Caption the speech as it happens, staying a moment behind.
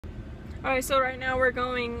Alright, so right now we're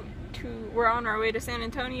on our way to San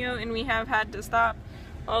Antonio, and we have had to stop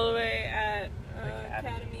all the way at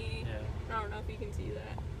Academy. Yeah. I don't know if you can see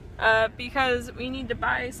that. Because we need to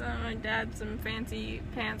buy my dad some fancy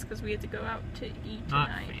pants because we had to go out to eat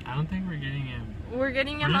tonight. I don't think we're getting him. We're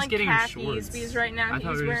getting him like khakis because right now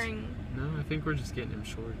he's wearing. No, I think we're just getting him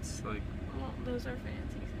shorts. Like. Well, those are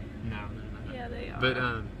fancy. No, they're not. Yeah, they are. But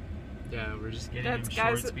yeah, we're just getting him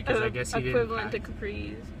shorts because I guess he didn't pack. Equivalent to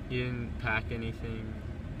capris. He didn't pack anything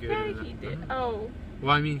good. Yeah, he did. Oh.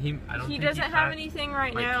 Well, I mean, he doesn't have anything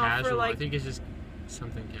right now casual. for like. I think it's just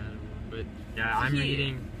something casual. But yeah, I'm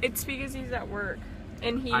reading. It's because he's at work,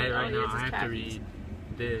 and right now I have to read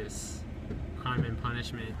this Crime and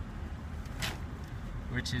Punishment,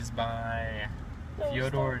 which is by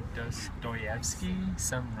Fyodor Dostoevsky,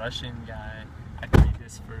 some Russian guy. I have to read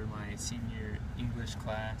this for my senior English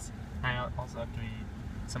class. I also have to read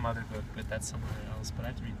some other book, but that's somewhere else. But I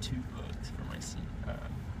have to read 2 books for my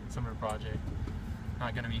summer project.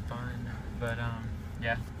 Not gonna be fun, but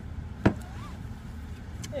yeah.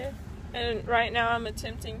 Yeah. And right now I'm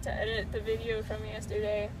attempting to edit the video from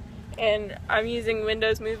yesterday, and I'm using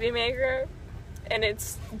Windows Movie Maker, and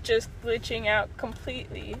it's just glitching out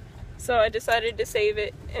completely. So I decided to save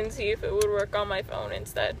it and see if it would work on my phone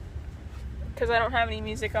instead. Because I don't have any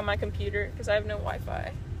music on my computer because I have no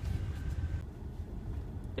Wi-Fi.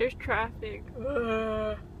 There's traffic.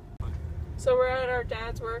 Ugh. So we're at our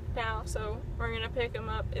dad's work now, so we're gonna pick him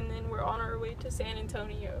up and then we're on our way to San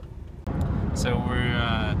Antonio. So we're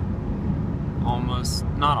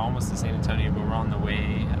not almost to San Antonio, but we're on the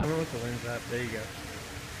way. I don't know what the lens at. There you go.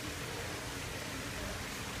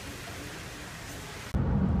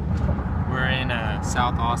 We're in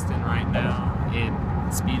South Austin right now.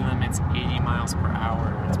 Speed limit's 80 miles per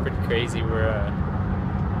hour. It's pretty crazy.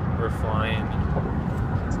 We're flying.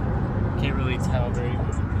 Can't really tell very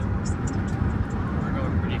well. We're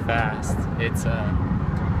going pretty fast. It's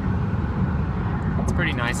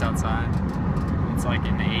pretty nice outside. It's like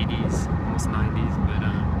in the 80s, almost 90s, but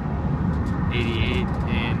 88,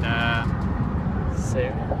 and so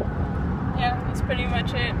yeah, that's pretty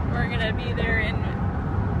much it. We're gonna be there in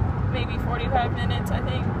maybe 45 minutes, I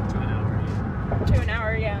think. To an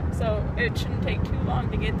hour, yeah. So it shouldn't take too long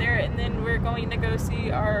to get there, and then we're going to go see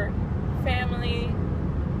our family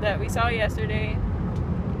that we saw yesterday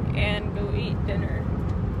and go eat dinner.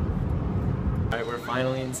 Alright, we're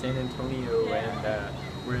finally in San Antonio, and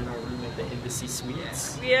we're in our room at the Embassy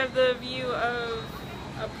Suites. We have the view of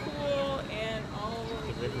a pool and all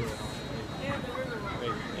the river wall. Yeah, the river wall.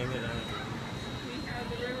 Wait, aim it at. We have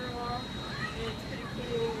the river wall, and it's pretty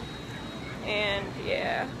cool. And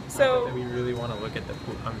yeah, so we really want to look at the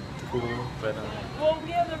pool, but well,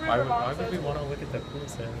 we have the river wall. Why would we want to look at the pool,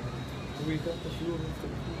 Sam? We got the pool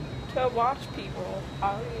to watch people,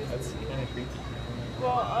 obviously. That's kind of creepy.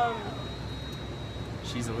 Well,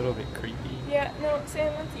 she's a little bit creepy. Yeah, no,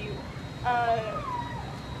 Sam, that's you.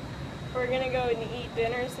 We're gonna go and eat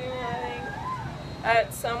dinner soon, I think.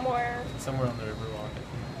 At somewhere on the river walk, I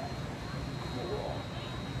think.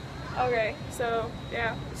 Cool. Okay, so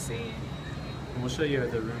yeah, we'll see. And we'll show you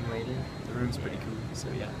the room later. The room's pretty cool, so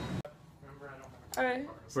yeah. Alright.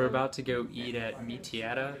 We're about to go eat at Mi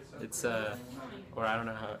Tierra. It's or I don't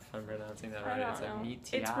know if I'm pronouncing that right. It's a Mi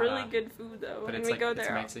Tierra. It's really good food though, but and it's we go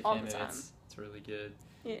there it's Mexican all the time. And it's really good.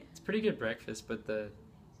 Yeah. It's pretty good breakfast, but I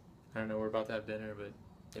don't know, we're about to have dinner, but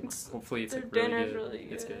hopefully it's like dinner's really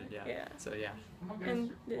good. It's good, yeah. So yeah.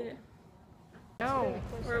 And no,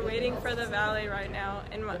 we're waiting for the valet right now,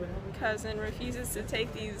 and my cousin refuses to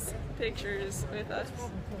take these pictures with us.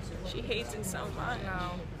 She hates it so much.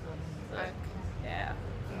 No. Look, yeah.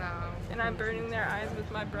 No. And I'm burning their eyes with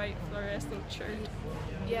my bright fluorescent shirt.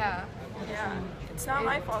 Yeah. Yeah. It's not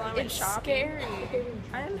my fault I went shopping. It's scary.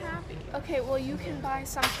 I am happy. Okay, well you can buy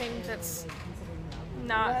something that's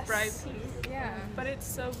not bright pink. Yeah. But it's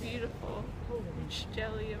so beautiful.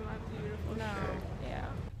 Jelly of my beautiful shirt. Yeah.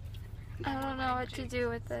 I don't know what to do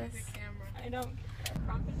with this. I don't.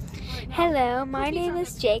 Hello, my name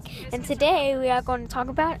is Jake, and today we are going to talk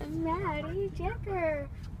about Maddie Jecker.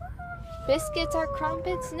 Biscuits are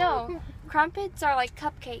crumpets? No. Crumpets are like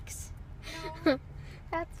cupcakes.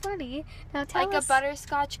 That's funny. Now tell us. Like a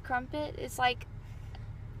butterscotch crumpet is a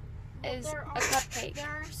cupcake. There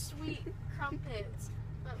are sweet crumpets,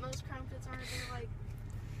 but most crumpets aren't. They're like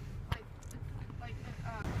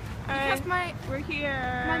because we're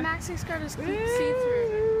here. My maxi skirt is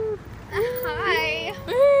see-through. Hi.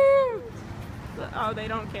 Oh, they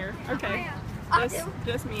don't care. Okay.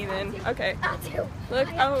 Just me then. Okay. I do. Look,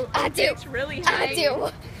 it's really high. I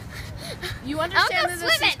do. You understand that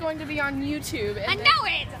this is going to be on YouTube. I know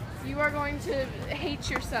it. You are going to hate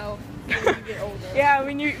yourself when you get older. Yeah,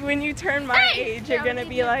 when you turn my age, you're gonna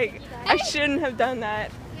be like, I shouldn't have done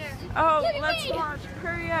that. Oh, let's watch.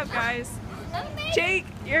 Hurry up, guys. Jake,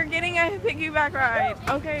 you're getting a piggyback ride.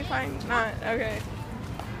 Okay, fine. Not. Okay.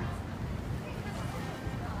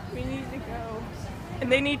 We need to go.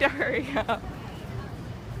 And they need to hurry up.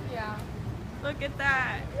 Yeah. Look at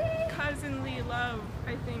that. Cousinly love,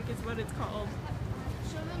 I think is what it's called.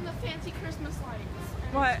 Show them the fancy Christmas lights.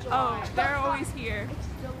 And What? it's July. Oh, they're always here. It's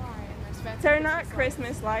July and there's fancy They're not Christmas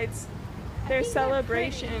Christmas lights. They're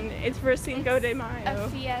celebration. It's for Cinco de A Mayo.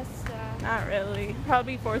 fiesta. Not really.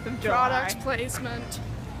 Probably 4th of July. Product placement.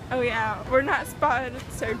 Oh yeah. We're not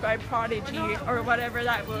sponsored by Prodigy or whatever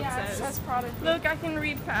that book Yeah, it says. says product. Look, I can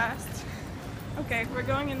read fast. Okay, we're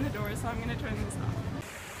going in the door, so I'm gonna turn this off.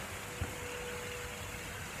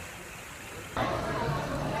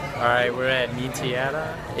 All right, we're at Mi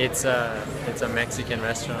Tierra. It's a Mexican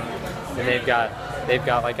restaurant, and they've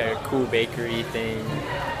got like a cool bakery thing.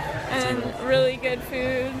 And really good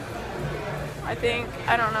food. I think.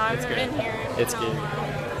 I don't know. I It's haven't good. been here. It's in a good.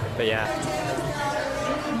 while. But yeah,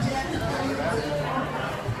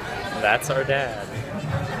 that's our dad.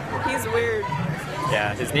 He's weird.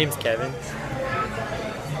 Yeah, his name's Kevin.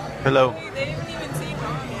 Hello. They didn't even see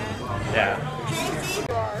Mom yet. Yeah.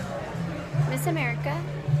 Miss America.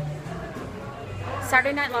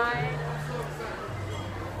 Saturday Night Live.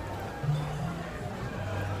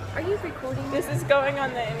 Are you recording? This is going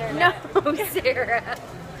on the internet. No, Sarah.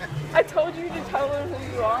 I told you to tell them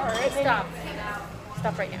who you are. And then Stop.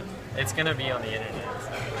 Stop right now. It's gonna be on the internet,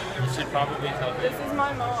 so you should probably tell This them. is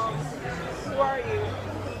my mom. Who are you?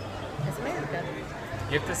 Miss America.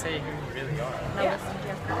 You have to say who you really are. No, Yeah.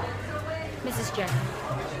 Mrs. Jen.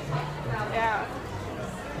 Yeah.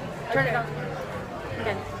 Turn Okay. it on.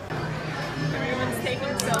 Okay. Everyone's taking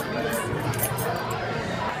selfies.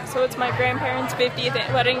 So it's my grandparents'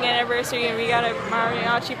 50th wedding anniversary, and we got a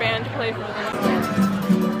mariachi band to play for them.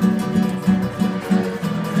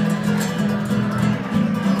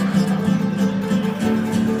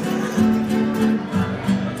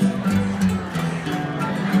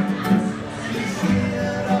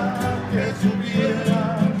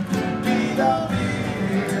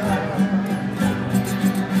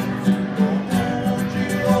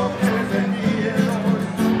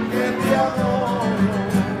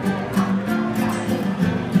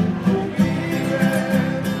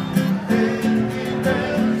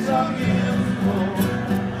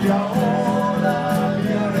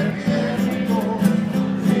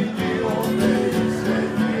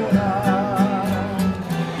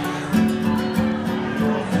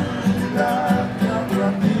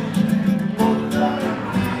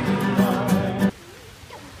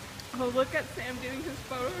 Oh, look at Sam doing his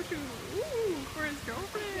photo shoot. Ooh, for his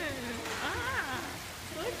girlfriend. Ah,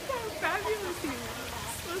 look how fabulous he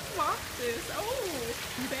looks. Let's watch this. Oh,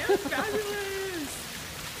 Sam's fabulous.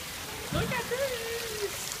 Look at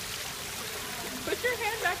this. Put your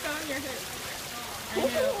hand back on your hip. Oh,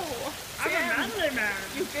 Sam,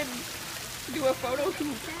 you can do a photo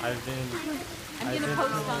shoot. I've been. I'm gonna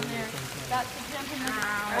post on there. That's the gentleman.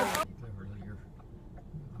 Beverly, your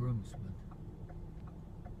groomsman.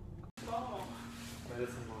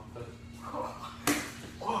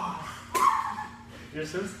 You're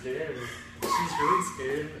so scared. She's really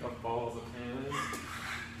scared of balls, apparently.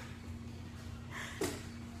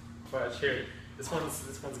 But here, this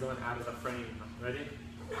one's going out of the frame. Ready?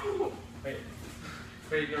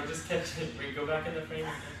 Wait, no, just catch it. Wait, go back in the frame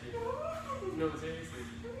and catch it. No, seriously.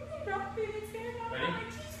 Drop it, it's scared. Ready?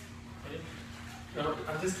 Ready? No,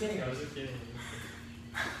 I'm just kidding. I was just kidding.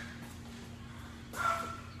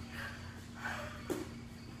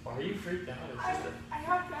 Why are you freaked out? It's just I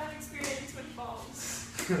have bad experience with balls.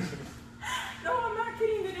 No, I'm not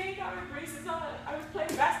kidding. The day I got my braces on, I was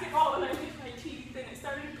playing basketball and I hit my teeth and it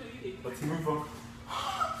started bleeding. Let's move on.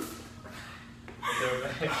 Throw it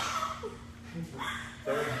back.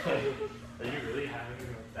 Throw it back. Are you really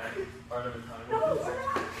having that part of a time? No, we're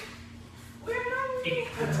not. We're not. Eat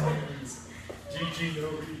the toys. GG,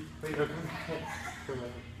 nobody. Wait, no, come back. Come back.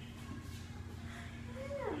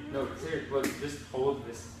 No, seriously, look, just hold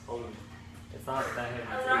this. Hold it. It's not that heavy.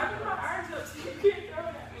 I'm wrapping my arms up so you can't throw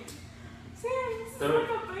it at me. Sam, this is Throw like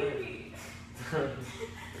it. a baby.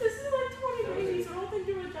 This is like 20 babies rolled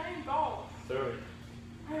into a giant ball. Throw it.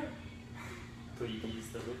 Please,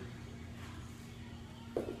 throw it.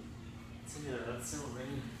 Yeah, that's so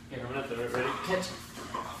rainy. Here, I'm gonna throw it. Ready? Catch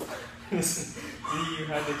it. See, you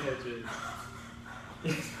had to catch it.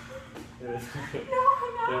 No,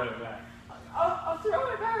 I'm not. Throw it back. I'll throw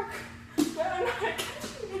it back. But I'm not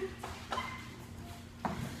catching it.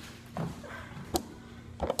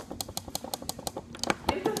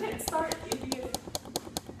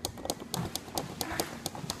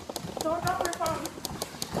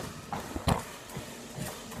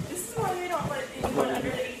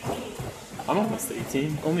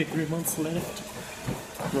 18. Only 3 months left.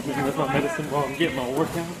 Rubbing with my medicine while I'm getting my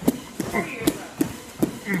workout.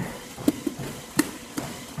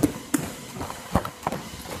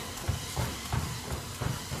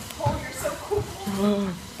 Oh, you're so cool.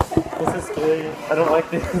 This is scary. I don't like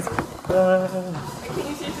this. Can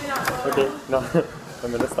you seriously not go Okay, around? no.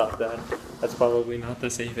 I'm gonna stop that. That's probably not the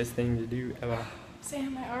safest thing to do ever.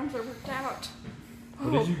 Sam, my arms are worked out.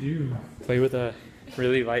 What did you do? Play with a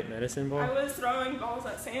really light medicine ball? I was throwing balls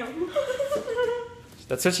at Sam.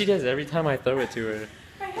 That's what she does every time I throw it to her.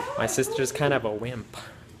 I know, My I sister's told kind you. of a wimp.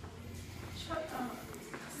 Shut up.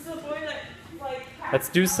 This is a boy that, like, Let's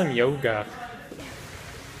do some yoga.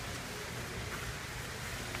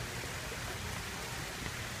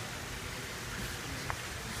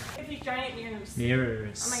 These giant mirrors.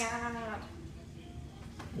 Mirrors. Oh my god.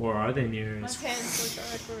 Or are they My mirrors? pants look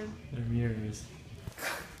awkward. They're mirrors.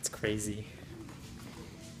 It's crazy.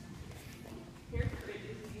 You're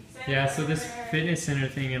crazy. Sam, Yeah, so this there. fitness center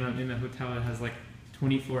thing in the hotel, it has like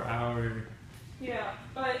 24-hour. Yeah,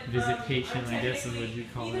 but Visitation, I'm I guess is what technically- you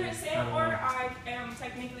call either it. I Sam don't or know. I am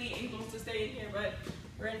technically able to stay in here, but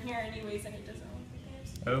we're in here anyways, and it doesn't look like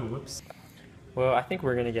this. Oh, whoops. Well, I think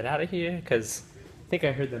we're gonna get out of here because I think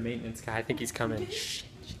I heard the maintenance guy. I think he's coming. Shh,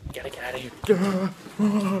 gotta get out of here.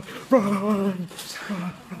 Run!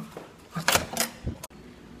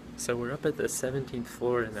 So we're up at the 17th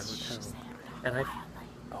floor in the hotel, and we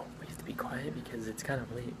have to be quiet because it's kind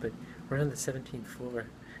of late. But we're on the 17th floor,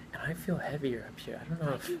 and I feel heavier up here. I don't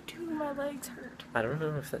know if My legs hurt. I don't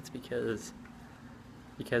know if that's because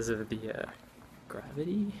of the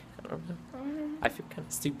gravity. I don't know. I feel kind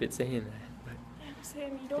of stupid saying that, but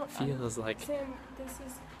Sam, you don't. it feels like Sam, this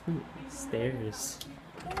is. ooh, stairs.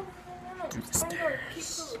 No. Through the It's fine, no, keep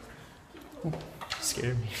stairs. close.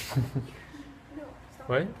 Scared me. No, stop.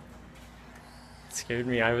 What? It scared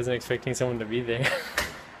me. I wasn't expecting someone to be there.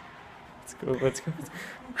 Let's go. Let's go.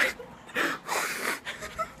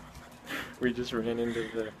 We just ran into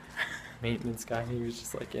the maintenance guy. He was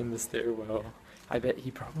just like in the stairwell. I bet he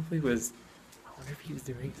probably was. I wonder if he was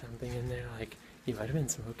doing something in there. Like he might have been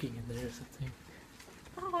smoking in there or something.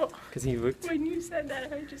 Oh, Cause he looked. when you said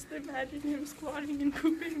that, I just imagined him squatting and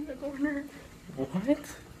pooping in the corner. What?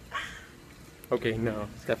 Okay, no,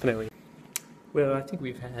 definitely. Well, I think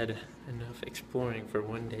we've had enough exploring for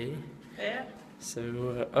one day. Yeah.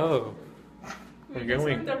 So, oh, We we're just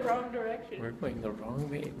going. went the wrong direction. We're going the wrong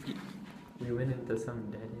way. We went into some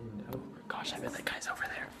dead end. Oh gosh, I bet that guy's over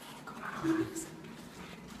there.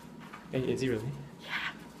 Hey, is he really?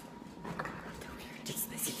 Yeah. It's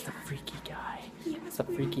the freaky guy. It's the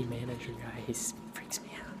freaky manager guy. He freaks me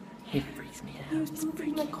out. He freaks me He out. was He's pooping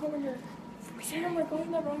in freaky. the corner. Sam, we're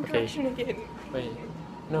going the wrong Okay. direction again. Wait,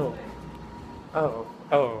 no. Oh,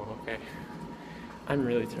 okay. I'm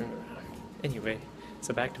really turned around. Anyway,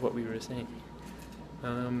 so back to what we were saying.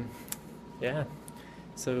 Yeah.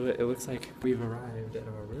 So it looks like we've arrived at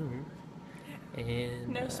our room, and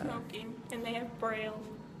No smoking, and they have Braille.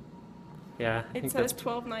 yeah, I It think says that's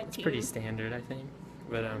 12:19. it's pretty standard, I think.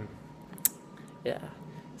 But yeah.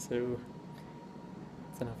 So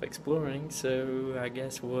it's enough exploring. So I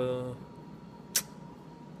guess I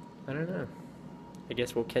don't know. I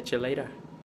guess we'll catch you later.